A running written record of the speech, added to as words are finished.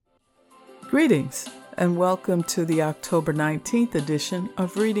Greetings, and welcome to the October 19th edition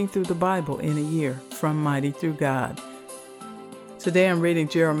of Reading Through the Bible in a Year from Mighty Through God. Today I'm reading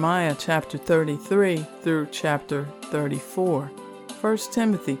Jeremiah chapter 33 through chapter 34, 1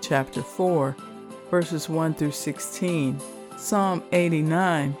 Timothy chapter 4, verses 1 through 16, Psalm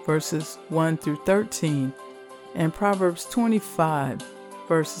 89, verses 1 through 13, and Proverbs 25,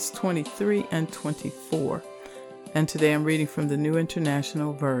 verses 23 and 24. And today I'm reading from the New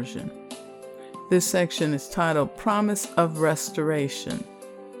International Version. This section is titled Promise of Restoration.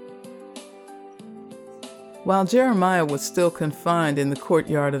 While Jeremiah was still confined in the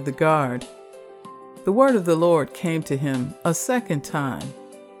courtyard of the guard, the word of the Lord came to him a second time.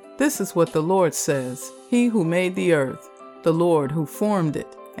 This is what the Lord says, He who made the earth, the Lord who formed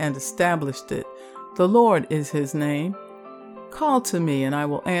it and established it, the Lord is His name. Call to me and I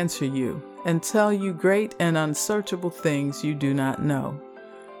will answer you, and tell you great and unsearchable things you do not know.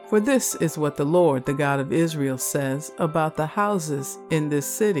 For this is what the Lord, the God of Israel, says about the houses in this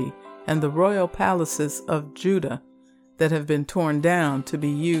city and the royal palaces of Judah that have been torn down to be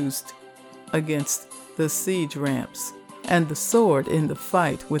used against the siege ramps and the sword in the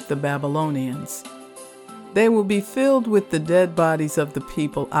fight with the Babylonians. They will be filled with the dead bodies of the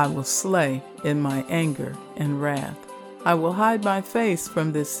people I will slay in my anger and wrath. I will hide my face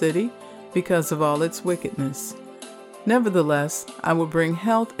from this city because of all its wickedness. Nevertheless, I will bring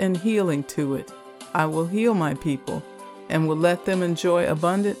health and healing to it. I will heal my people and will let them enjoy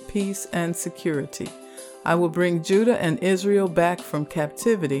abundant peace and security. I will bring Judah and Israel back from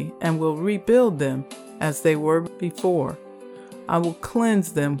captivity and will rebuild them as they were before. I will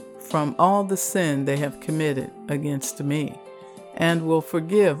cleanse them from all the sin they have committed against me and will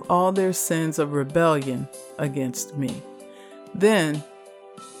forgive all their sins of rebellion against me. Then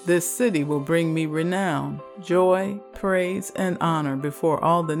this city will bring me renown, joy, praise, and honor before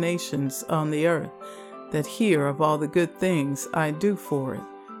all the nations on the earth that hear of all the good things I do for it,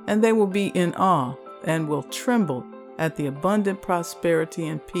 and they will be in awe and will tremble at the abundant prosperity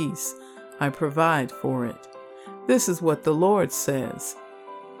and peace I provide for it. This is what the Lord says.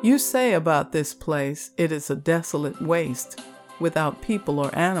 You say about this place, it is a desolate waste, without people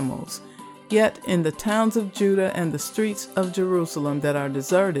or animals. Yet in the towns of Judah and the streets of Jerusalem that are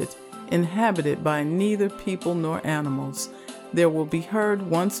deserted, inhabited by neither people nor animals, there will be heard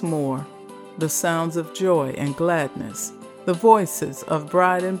once more the sounds of joy and gladness, the voices of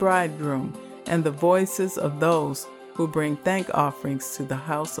bride and bridegroom, and the voices of those who bring thank offerings to the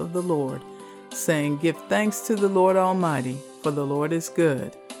house of the Lord, saying, Give thanks to the Lord Almighty, for the Lord is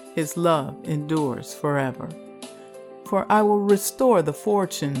good. His love endures forever. For I will restore the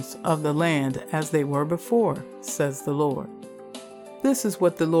fortunes of the land as they were before, says the Lord. This is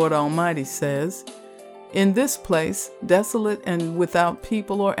what the Lord Almighty says. In this place, desolate and without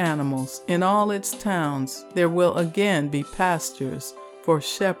people or animals, in all its towns, there will again be pastures for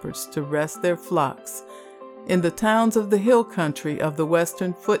shepherds to rest their flocks. In the towns of the hill country of the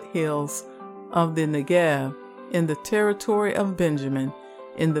western foothills of the Negev, in the territory of Benjamin,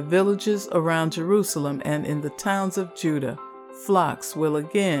 in the villages around Jerusalem and in the towns of Judah, flocks will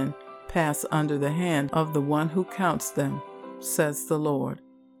again pass under the hand of the one who counts them, says the Lord.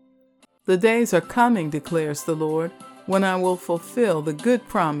 The days are coming, declares the Lord, when I will fulfill the good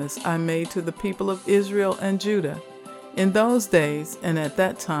promise I made to the people of Israel and Judah. In those days and at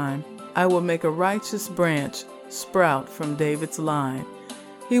that time, I will make a righteous branch sprout from David's line.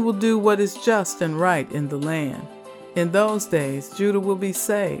 He will do what is just and right in the land. In those days, Judah will be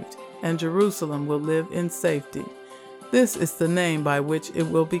saved, and Jerusalem will live in safety. This is the name by which it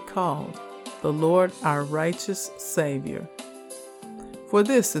will be called, the Lord our righteous Savior. For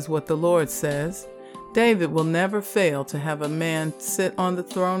this is what the Lord says, David will never fail to have a man sit on the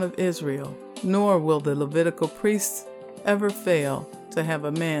throne of Israel, nor will the Levitical priests ever fail to have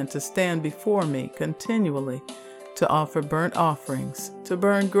a man to stand before me continually, to offer burnt offerings, to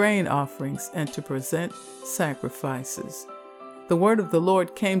burn grain offerings, and to present sacrifices. The word of the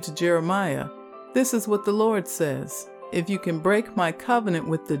Lord came to Jeremiah. This is what the Lord says. If you can break my covenant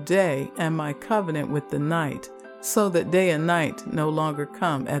with the day and my covenant with the night, so that day and night no longer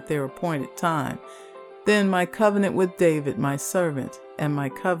come at their appointed time, then my covenant with David my servant, and my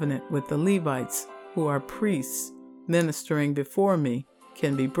covenant with the Levites, who are priests ministering before me,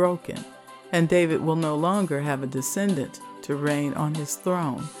 can be broken. And David will no longer have a descendant to reign on his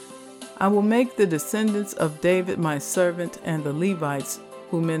throne. I will make the descendants of David my servant and the Levites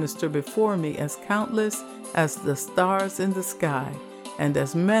who minister before me as countless as the stars in the sky and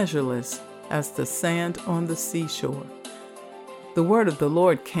as measureless as the sand on the seashore. The word of the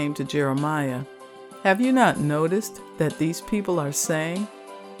Lord came to Jeremiah. Have you not noticed that these people are saying,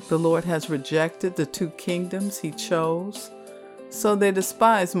 The Lord has rejected the 2 kingdoms he chose. So they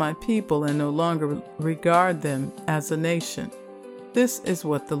despise my people and no longer regard them as a nation. This is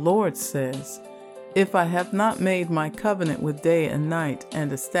what the Lord says. If I have not made my covenant with day and night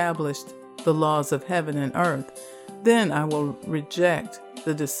and established the laws of heaven and earth, then I will reject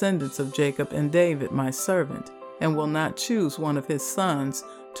the descendants of Jacob and David my servant, and will not choose one of his sons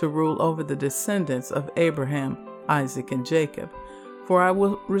to rule over the descendants of Abraham, Isaac, and Jacob. For I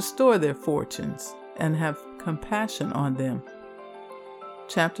will restore their fortunes and have compassion on them.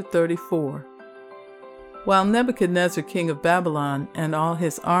 Chapter 34. While Nebuchadnezzar, king of Babylon, and all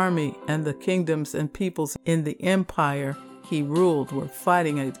his army and the kingdoms and peoples in the empire he ruled were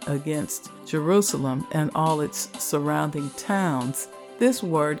fighting against Jerusalem and all its surrounding towns, this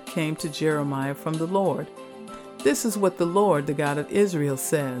word came to Jeremiah from the Lord. This is what the Lord, the God of Israel,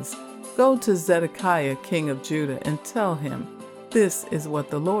 says. Go to Zedekiah, king of Judah, and tell him, this is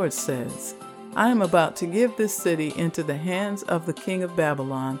what the Lord says. I am about to give this city into the hands of the king of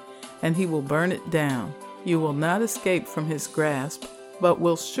Babylon, and he will burn it down. You will not escape from his grasp, but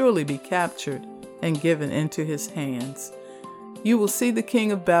will surely be captured and given into his hands. You will see the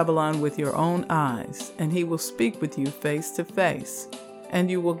king of Babylon with your own eyes, and he will speak with you face to face,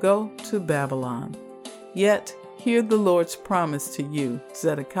 and you will go to Babylon. Yet hear the Lord's promise to you,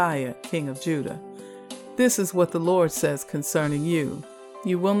 Zedekiah, king of Judah. This is what the Lord says concerning you.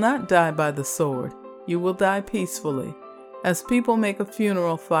 You will not die by the sword. You will die peacefully. As people make a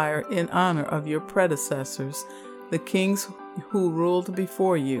funeral fire in honor of your predecessors, the kings who ruled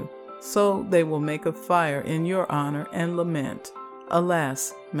before you, so they will make a fire in your honor and lament,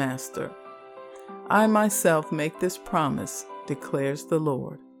 Alas, Master. I myself make this promise, declares the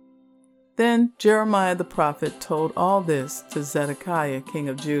Lord. Then Jeremiah the prophet told all this to Zedekiah, king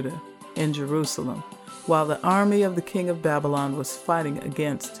of Judah, in Jerusalem, while the army of the king of Babylon was fighting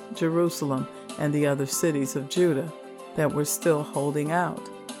against Jerusalem and the other cities of Judah that were still holding out,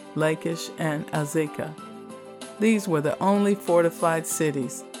 Lachish and Azekah. These were the only fortified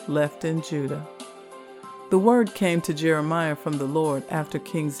cities left in Judah. The word came to Jeremiah from the Lord after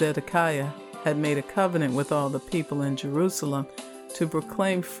King Zedekiah had made a covenant with all the people in Jerusalem to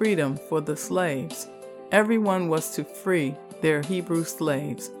proclaim freedom for the slaves. Everyone was to free their Hebrew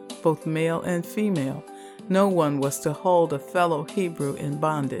slaves, both male and female. No one was to hold a fellow Hebrew in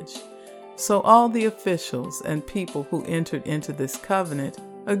bondage. So all the officials and people who entered into this covenant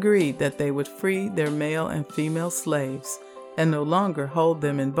agreed that they would free their male and female slaves and no longer hold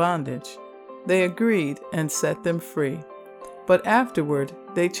them in bondage. They agreed and set them free. But afterward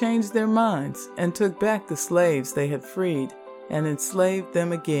they changed their minds and took back the slaves they had freed and enslaved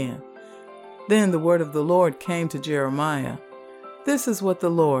them again. Then the word of the Lord came to Jeremiah. This is what the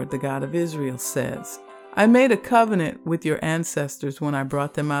Lord, the God of Israel, says. I made a covenant with your ancestors when I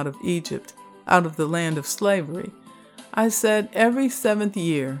brought them out of Egypt, out of the land of slavery. I said, every 7th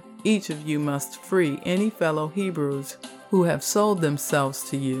year, each of you must free any fellow Hebrews who have sold themselves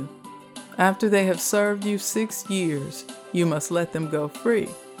to you. After they have served you 6 years, you must let them go free.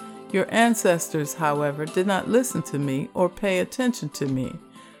 Your ancestors, however, did not listen to me or pay attention to me.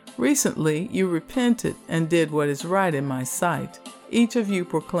 Recently, you repented and did what is right in my sight. Each of you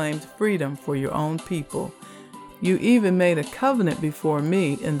proclaimed freedom for your own people. You even made a covenant before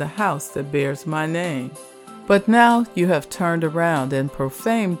me in the house that bears my name. But now you have turned around and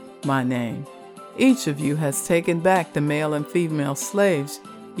profaned my name. Each of you has taken back the male and female slaves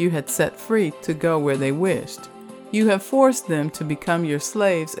you had set free to go where they wished. You have forced them to become your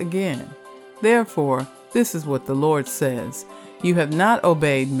slaves again. Therefore, this is what the Lord says. You have not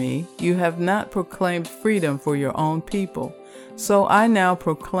obeyed me. You have not proclaimed freedom for your own people. So I now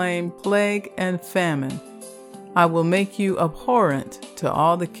proclaim plague and famine. I will make you abhorrent to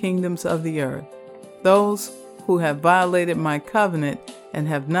all the kingdoms of the earth. Those who have violated my covenant and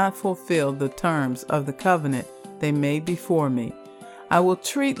have not fulfilled the terms of the covenant they made before me, I will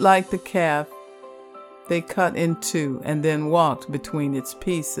treat like the calf they cut in two and then walked between its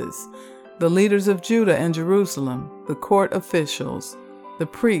pieces. The leaders of Judah and Jerusalem, the court officials, the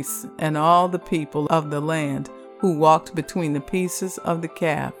priests, and all the people of the land who walked between the pieces of the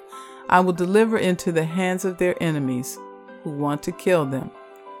calf, I will deliver into the hands of their enemies who want to kill them.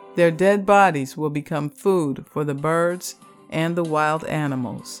 Their dead bodies will become food for the birds and the wild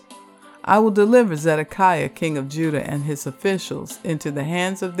animals. I will deliver Zedekiah, king of Judah, and his officials into the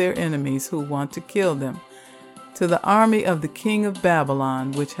hands of their enemies who want to kill them. To the army of the king of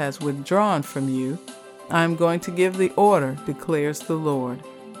Babylon, which has withdrawn from you, I am going to give the order, declares the Lord.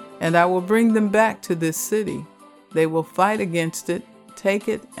 And I will bring them back to this city. They will fight against it, take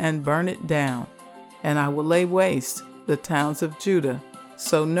it, and burn it down. And I will lay waste the towns of Judah,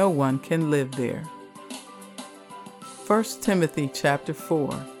 so no one can live there. 1 Timothy chapter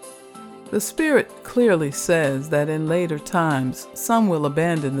 4. The Spirit clearly says that in later times some will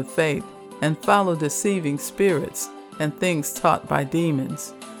abandon the faith and follow deceiving spirits and things taught by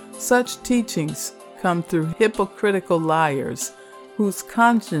demons. Such teachings come through hypocritical liars whose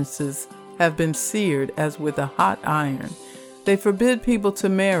consciences have been seared as with a hot iron. They forbid people to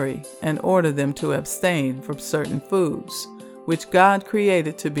marry and order them to abstain from certain foods, which God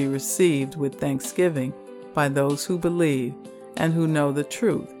created to be received with thanksgiving by those who believe and who know the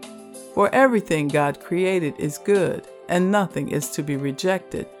truth. For everything God created is good, and nothing is to be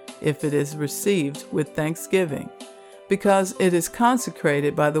rejected if it is received with thanksgiving, because it is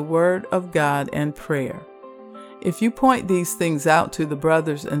consecrated by the word of God and prayer. If you point these things out to the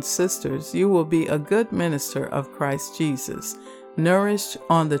brothers and sisters, you will be a good minister of Christ Jesus, nourished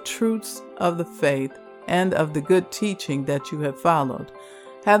on the truths of the faith and of the good teaching that you have followed.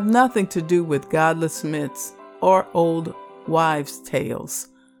 Have nothing to do with godless myths or old wives' tales.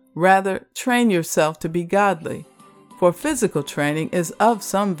 Rather, train yourself to be godly. For physical training is of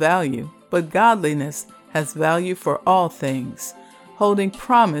some value, but godliness has value for all things, holding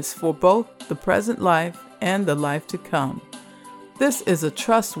promise for both the present life and the life to come. This is a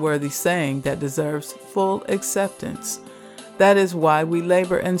trustworthy saying that deserves full acceptance. That is why we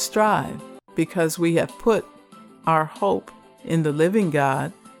labor and strive, because we have put our hope in the living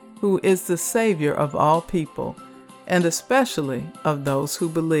God, who is the Savior of all people, and especially of those who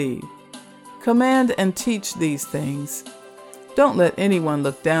believe. Command and teach these things. Don't let anyone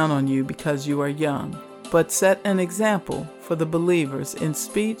look down on you because you are young, but set an example for the believers in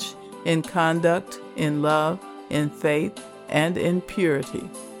speech, in conduct, in love, in faith, and in purity.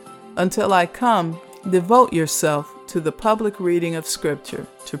 Until I come, devote yourself to the public reading of Scripture,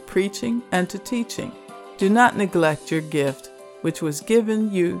 to preaching, and to teaching. Do not neglect your gift, which was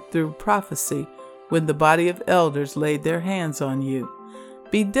given you through prophecy when the body of elders laid their hands on you.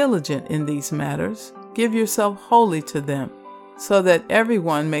 Be diligent in these matters. Give yourself wholly to them, so that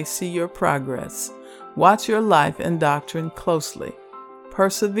everyone may see your progress. Watch your life and doctrine closely.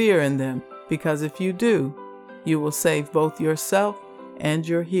 Persevere in them, because if you do, you will save both yourself and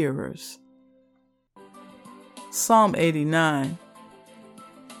your hearers. Psalm 89.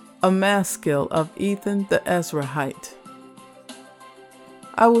 A Maskil of Ethan the Ezrahite.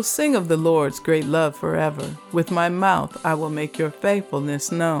 I will sing of the Lord's great love forever. With my mouth I will make your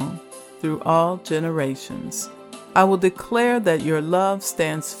faithfulness known through all generations. I will declare that your love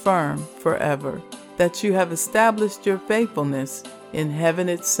stands firm forever, that you have established your faithfulness in heaven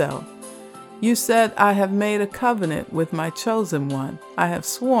itself. You said, I have made a covenant with my chosen one. I have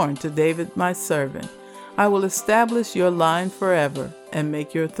sworn to David my servant. I will establish your line forever and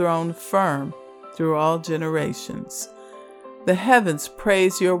make your throne firm through all generations. The heavens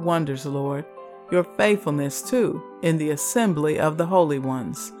praise your wonders, Lord, your faithfulness too in the assembly of the holy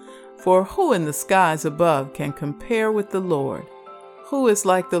ones. For who in the skies above can compare with the Lord? Who is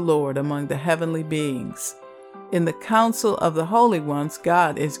like the Lord among the heavenly beings? In the council of the holy ones,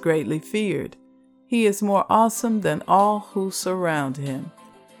 God is greatly feared. He is more awesome than all who surround him.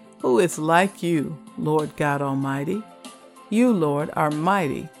 Who is like you, Lord God Almighty? You, Lord, are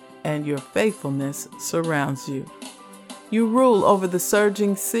mighty, and your faithfulness surrounds you. You rule over the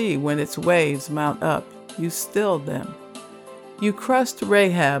surging sea when its waves mount up. You still them. You crushed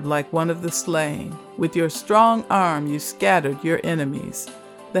Rahab like one of the slain. With your strong arm you scattered your enemies.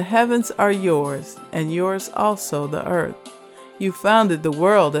 The heavens are yours, and yours also the earth. You founded the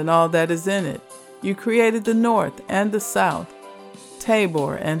world and all that is in it. You created the north and the south.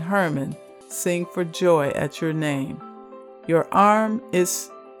 Tabor and Hermon sing for joy at your name. Your arm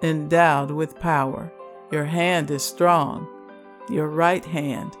is endowed with power. Your hand is strong. Your right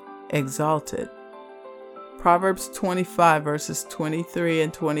hand exalted. Proverbs 25 verses 23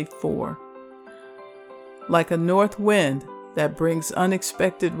 and 24. Like a north wind that brings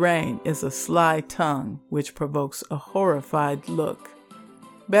unexpected rain is a sly tongue which provokes a horrified look.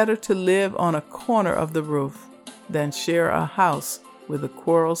 Better to live on a corner of the roof than share a house with a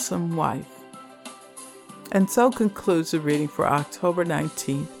quarrelsome wife. And so concludes the reading for October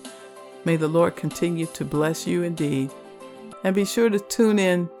 19th. May the Lord continue to bless you indeed. And be sure to tune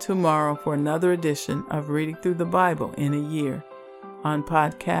in tomorrow for another edition of Reading Through the Bible in a Year on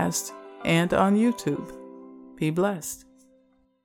podcast and on YouTube. Be blessed.